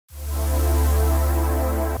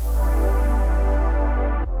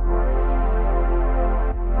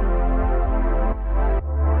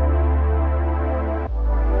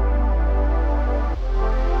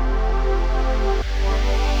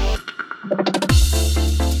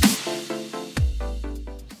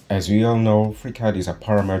As we all know, FreeCAD is a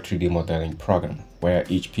paramount 3D modeling program where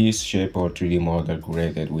each piece, shape, or 3D model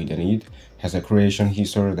created within it has a creation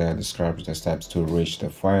history that describes the steps to reach the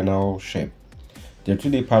final shape. The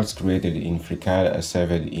 3D parts created in FreeCAD are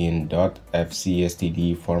saved in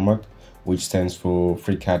 .fcstd format, which stands for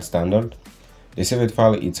FreeCAD Standard. The saved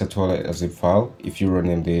file is actually a zip file. If you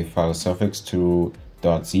rename the file suffix to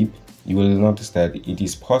 .zip, you will notice that it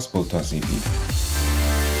is possible to unzip it.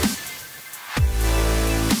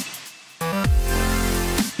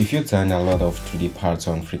 If you've done a lot of 3D parts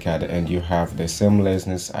on FreeCAD and you have the same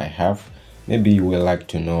laziness I have, maybe you will like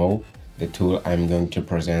to know the tool I'm going to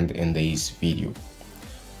present in this video.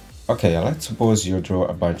 Okay, let's suppose you draw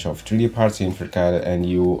a bunch of 3D parts in FreeCAD and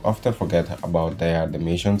you often forget about their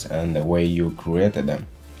dimensions and the way you created them.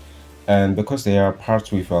 And because they are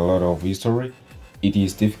parts with a lot of history, it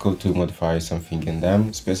is difficult to modify something in them,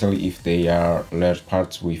 especially if they are large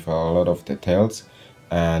parts with a lot of details,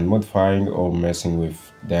 and modifying or messing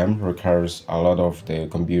with them requires a lot of the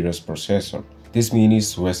computer's processor. This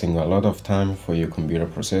means wasting a lot of time for your computer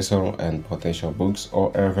processor and potential bugs or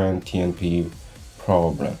even TNP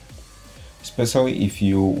problem. Especially if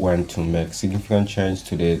you want to make significant change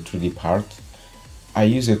to the 3D part. I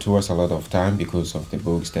use the tools a lot of time because of the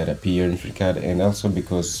bugs that appear in FreeCAD and also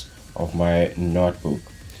because of my notebook.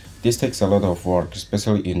 This takes a lot of work,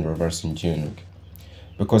 especially in reverse engineering.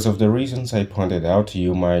 Because of the reasons I pointed out,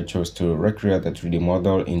 you might choose to recreate the 3D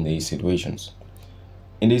model in these situations.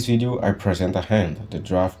 In this video, I present a hand, the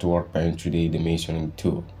Draft Workbench 3D dimensioning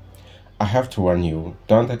tool. I have to warn you,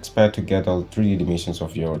 don't expect to get all 3D dimensions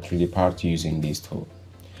of your 3D part using this tool.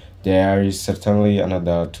 There is certainly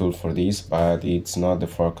another tool for this, but it's not the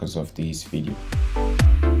focus of this video.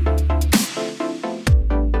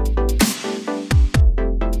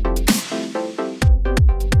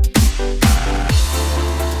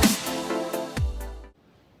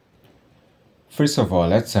 First of all,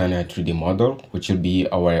 let's sign a 3D model, which will be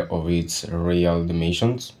aware of its real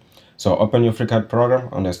dimensions. So open your FreeCAD program.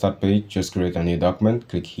 On the start page, just create a new document,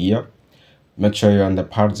 click here. Make sure you're on the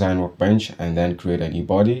part design workbench and then create a new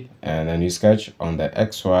body and a new sketch on the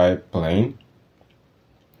XY plane.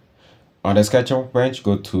 On the sketch workbench,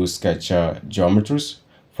 go to sketch geometries.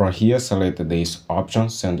 From here, select this option,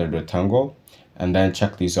 centered rectangle, and then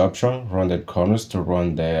check this option, rounded corners, to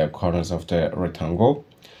round the corners of the rectangle.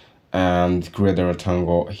 And create a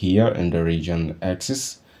rectangle here in the region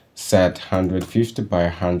axis, set 150 by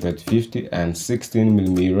 150 and 16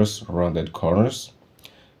 millimeters rounded corners.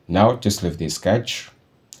 Now just leave this sketch,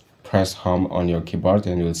 press home on your keyboard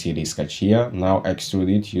and you'll see this sketch here. Now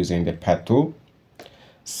extrude it using the pad tool,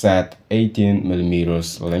 set 18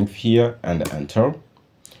 millimeters length here and enter.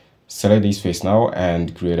 Select this face now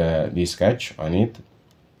and create a new sketch on it.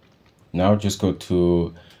 Now just go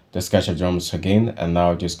to the sketch geometry again, and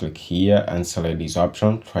now just click here and select this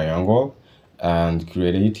option, triangle, and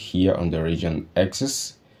create it here on the region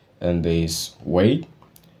axis in this way.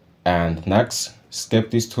 And next,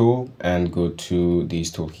 skip this tool and go to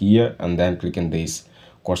this tool here and then click in this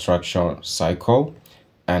construction cycle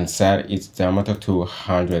and set its diameter to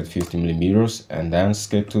 150 millimeters, and then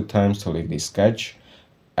skip 2 times to leave this sketch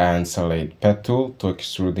and select pad tool to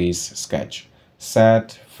extrude this sketch.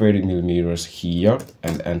 Set 30 millimeters here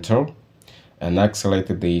and enter. And next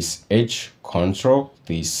select this edge, control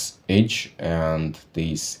this edge and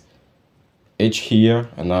this edge here,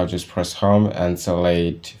 and now just press home and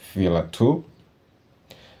select fillet tool.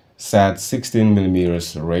 Set 16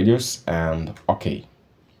 millimeters radius and OK.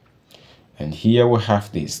 And here we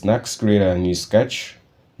have this. Next, create a new sketch.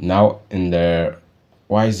 Now in the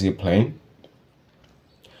YZ plane,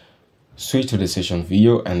 switch to the session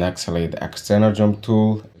view and next select the external jump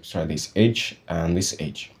tool, extract this edge and this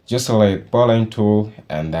edge. Just select polyline tool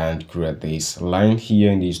and then create this line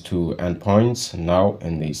here in these 2 endpoints. Now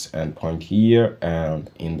in this endpoint here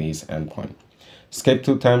and in this endpoint. Skip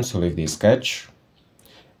 2 times to leave this sketch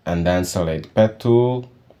and then select pad tool,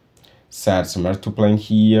 set submerge to plane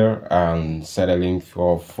here and set a length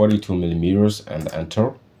of 42 millimeters and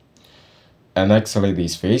enter. And next select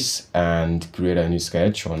this face and create a new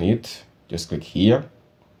sketch on it. Just click here,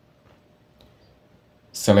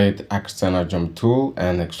 select external jump tool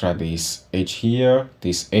and extract this edge here,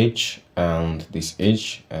 this edge and this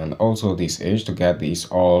edge and also this edge to get these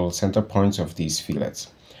all center points of these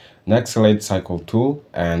fillets. Next select cycle tool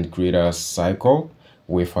and create a cycle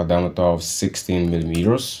with a diameter of 16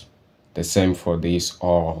 millimeters. The same for these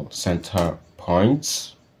all center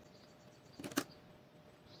points.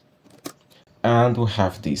 And we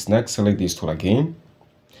have this. Next select this tool again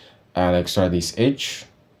and extract this edge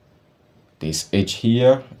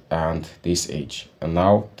here and this edge, and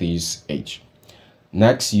now this edge.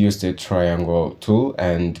 Next, use the triangle tool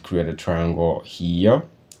and create a triangle here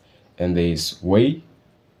in this way.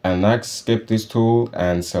 And next, skip this tool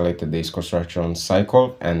and select this construction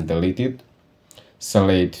cycle and delete it.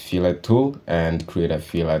 Select fillet tool and create a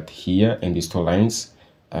fillet here in these two lines,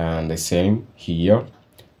 and the same here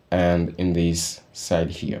and in this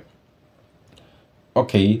side here.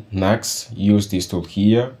 Okay, next, use this tool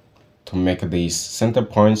here to make these center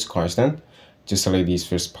points constant. Just select this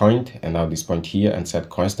first point and now this point here and set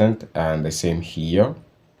constant, and the same here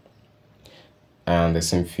and the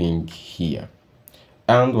same thing here.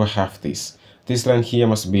 And we have this line here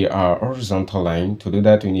must be our horizontal line. To do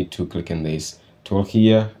that, we need to click on this tool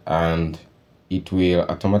here and it will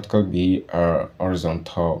automatically be a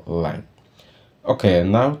horizontal line. Okay,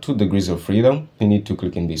 now 2 degrees of freedom, we need to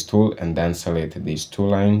click in this tool and then select these two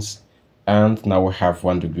lines, and now we have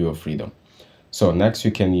 1 degree of freedom. So next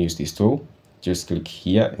we can use this tool. Just click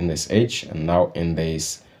here in this edge and now in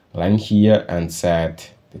this line here and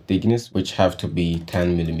set the thickness, which have to be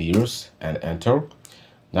 10 millimeters, and enter.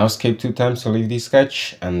 Now escape 2 times to leave this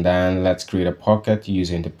sketch, and then let's create a pocket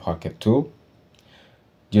using the pocket tool.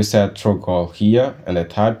 Just add triangle here and the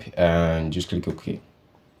type and just click OK.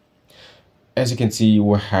 As you can see,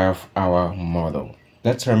 we have our model.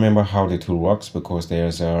 Let's remember how the tool works because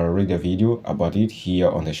there's already a video about it here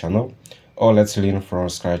on the channel. Or let's learn from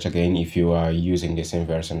scratch again if you are using the same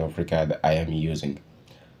version of FreeCAD I am using.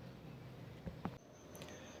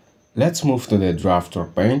 Let's move to the draft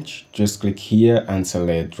workbench. Just click here and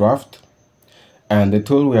select draft. And the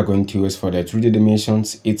tool we are going to use for the 3D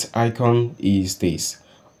dimensions, its icon is this.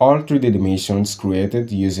 All 3D dimensions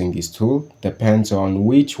created using this tool depends on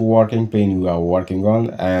which working plane we are working on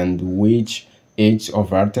and which edge or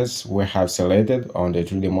vertex we have selected on the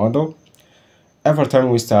 3D model. Every time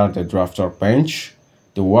we start the draft workbench,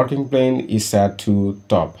 the working plane is set to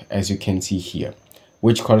top, as you can see here,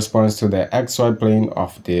 which corresponds to the XY plane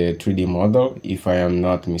of the 3D model, if I am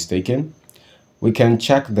not mistaken. We can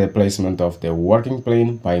check the placement of the working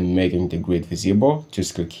plane by making the grid visible.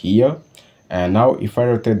 Just click here. And now if I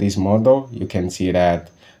rotate this model, you can see that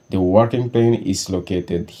the working plane is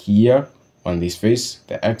located here on this face,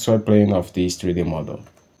 the XY plane of this 3D model.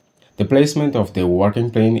 The placement of the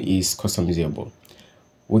working plane is customizable.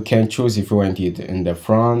 We can choose if we want it in the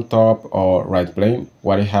front, top, or right plane.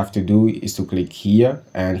 What you have to do is to click here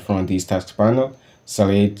and from this task panel,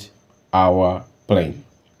 select our plane.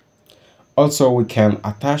 Also, we can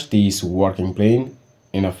attach this working plane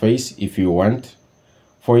in a face if you want.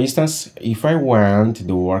 For instance, if I want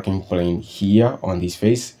the working plane here on this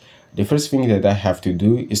face, the first thing that I have to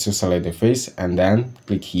do is to select the face and then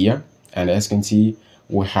click here. And as you can see,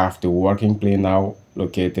 we have the working plane now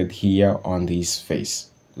located here on this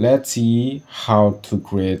face. Let's see how to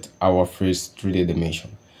create our first 3D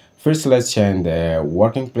dimension. First, let's change the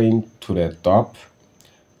working plane to the top.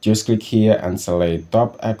 Just click here and select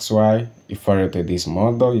top XY. If I rotate this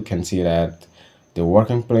model, you can see that the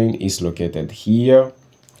working plane is located here.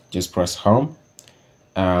 Just press home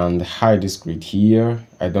and hide this grid here.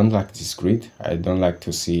 I don't like this grid. I don't like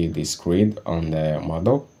to see this grid on the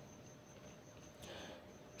model.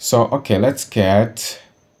 So, okay, let's get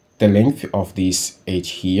the length of this edge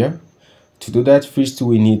here. To do that, first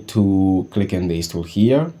we need to click on this tool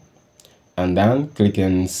here and then click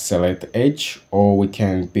and select edge, or we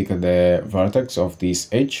can pick the vertex of this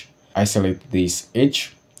edge. I select this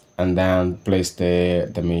edge and then place the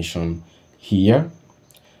dimension here.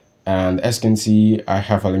 And as you can see, I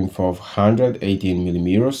have a length of 118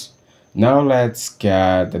 millimeters. Now let's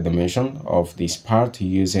get the dimension of this part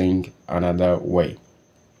using another way.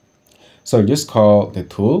 So just call the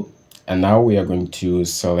tool, and now we are going to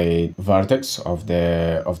select vertex of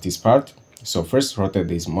this part. So first rotate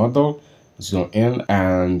this model, zoom in,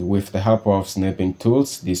 and with the help of snapping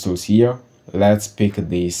tools, these tools here, let's pick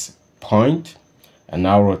this point, and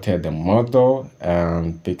now rotate the model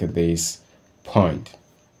and pick this point.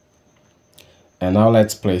 And now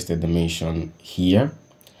let's place the dimension here.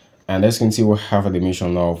 And as you can see, we have a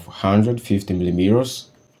dimension of 150 millimeters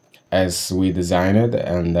as we designed it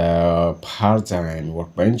in the part design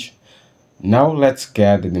workbench. Now let's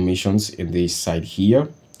get the dimensions in this side here.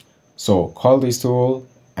 So call this tool,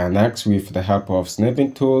 and next with the help of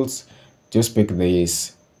snapping tools, just pick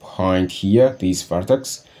this point here, this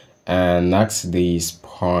vertex, and next this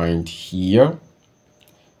point here,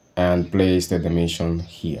 and place the dimension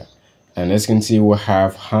here. And as you can see, we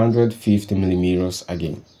have 150 millimeters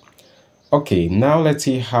again. Okay, now let's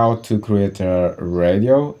see how to create a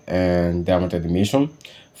radial and diameter dimension.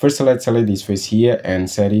 First, let's select this face here and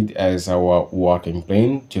set it as our working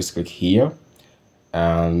plane. Just click here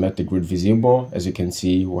and make the grid visible. As you can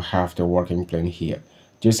see, we have the working plane here.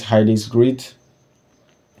 Just hide this grid,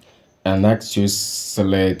 and next just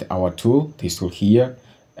select our tool, this tool here,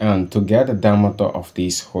 and to get the diameter of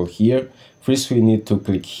this hole here, first we need to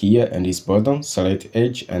click here in this button, select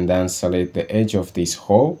edge, and then select the edge of this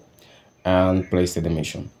hole and place the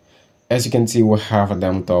dimension. As you can see, we have a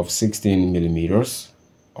diameter of 16 millimeters.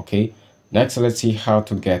 Okay, next let's see how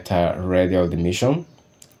to get a radial dimension.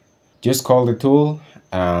 Just call the tool,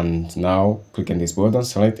 and now click on this button,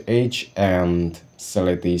 select edge, and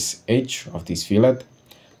select this edge of this fillet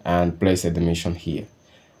and place the dimension here.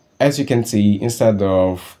 As you can see, instead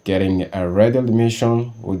of getting a radial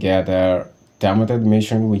dimension, we get a diameter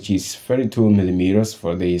dimension, which is 32 millimeters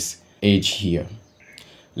for this edge here.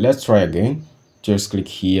 Let's try again. Just click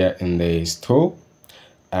here in this tool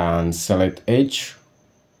and select edge,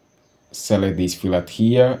 select this fillet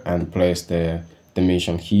here and place the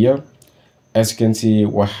dimension here. As you can see,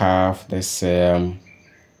 we have the same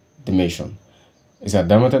dimension. It's a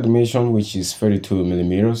diameter dimension, which is 32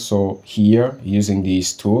 millimeters. So here, using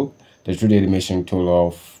this tool, the 3D dimension tool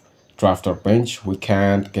of draft workbench, we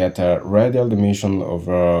can't get a radial dimension of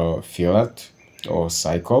a fillet or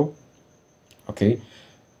cycle. Okay,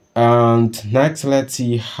 and next let's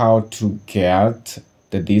see how to get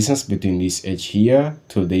the distance between this edge here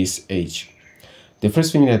to this edge. The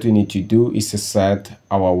first thing that we need to do is to set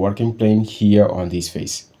our working plane here on this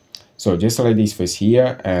face. So just select this face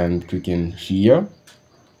here and click in here.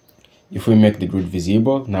 If we make the grid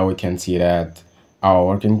visible, now we can see that our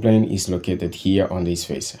working plane is located here on this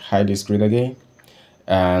face. Hide this grid again.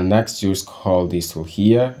 And next, just call this tool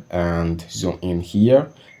here and zoom in here.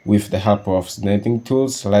 With the help of snapping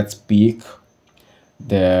tools, let's pick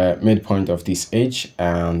the midpoint of this edge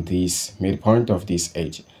and this midpoint of this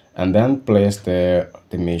edge, and then place the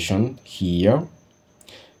dimension here.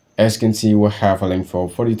 As you can see, we have a length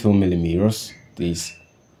of 42 millimeters, this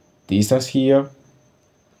distance here.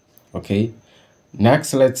 Okay,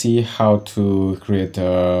 next let's see how to create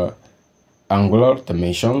a angular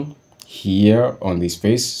dimension here on this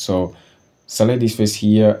face. So select this face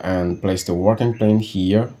here and place the working plane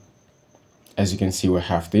here. As you can see, we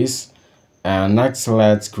have this. And next,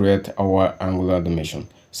 let's create our angular dimension.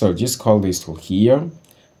 So just call this tool here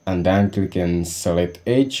and then click and select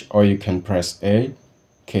edge, or you can press A,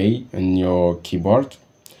 K on your keyboard.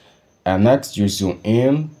 And next, just zoom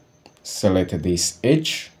in, select this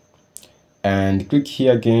edge and click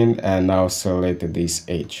here again, and now select this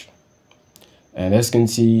edge. And as you can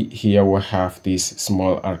see here, we have this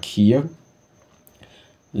small arc here.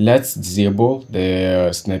 Let's disable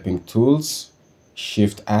the snapping tools,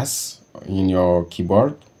 Shift S in your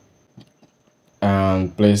keyboard,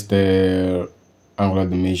 and place the angular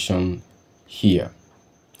dimension here.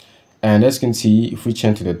 And as you can see, if we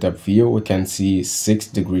change to the depth view, we can see 6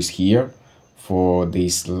 degrees here for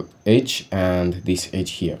this edge and this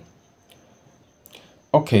edge here.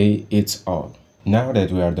 Okay, it's all. Now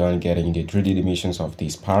that we are done getting the 3D dimensions of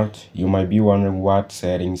this part, you might be wondering what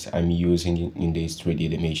settings I'm using in these 3D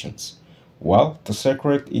dimensions. Well, the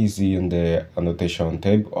secret is in the annotation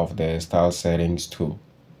tab of the style settings tool.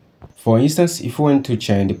 For instance, if you want to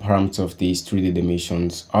change the parameters of these 3D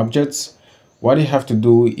dimensions objects, what you have to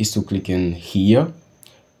do is to click in here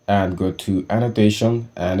and go to annotation,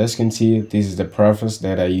 and as you can see, this is the preference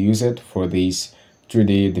that I use it for these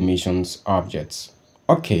 3D dimensions objects.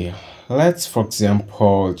 Okay, let's for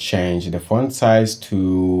example change the font size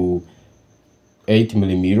to 8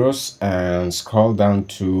 millimeters and scroll down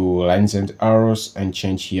to lines and arrows and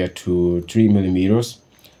change here to 3 millimeters,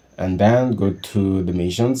 and then go to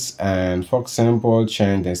dimensions and for example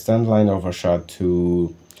change the stand line overshot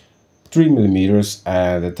to 3 millimeters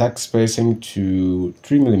and the text spacing to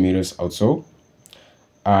 3 millimeters also.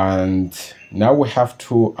 And now we have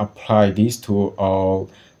to apply this to all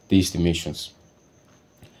these dimensions.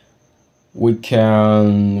 We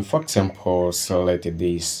can, for example, select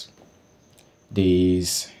this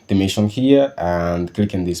dimension here and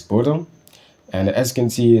click on this button, and as you can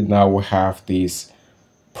see, now we have this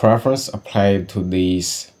preference applied to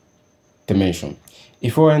this dimension.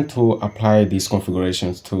 If we want to apply these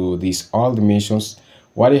configurations to these all dimensions,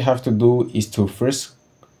 what you have to do is to first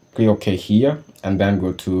click OK here and then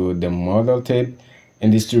go to the model tab.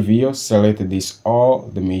 In this view, select these all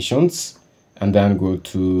dimensions and then go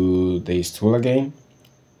to this tool again,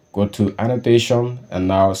 go to annotation, and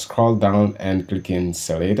now scroll down and click in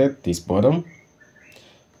selected, this button.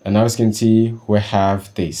 And now as you can see, we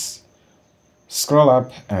have this. Scroll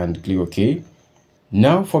up and click OK.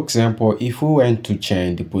 Now, for example, if we want to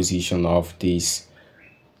change the position of this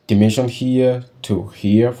dimension here to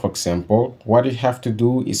here, for example, what you have to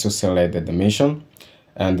do is to select the dimension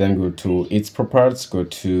and then go to its properties, go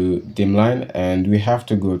to dim line, and we have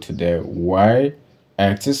to go to the y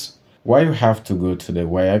axis. Why you have to go to the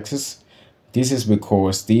y axis? This is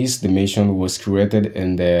because this dimension was created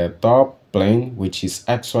in the top plane, which is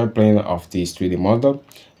XY plane of this 3D model.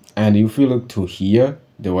 And if we look to here,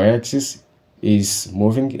 the y axis is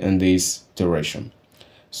moving in this direction.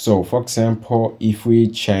 So for example, if we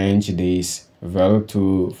change this value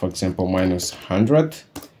to, for example, -100,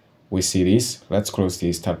 we see this. Let's close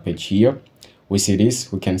the start page here. We see this.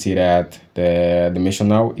 We can see that the dimension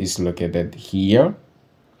now is located here.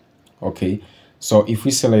 Okay, so if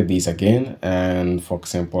we select this again and, for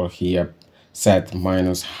example, here set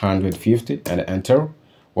 -150 and enter,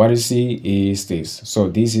 what you see is this. So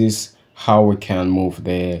this is how we can move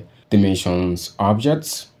the dimensions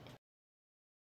objects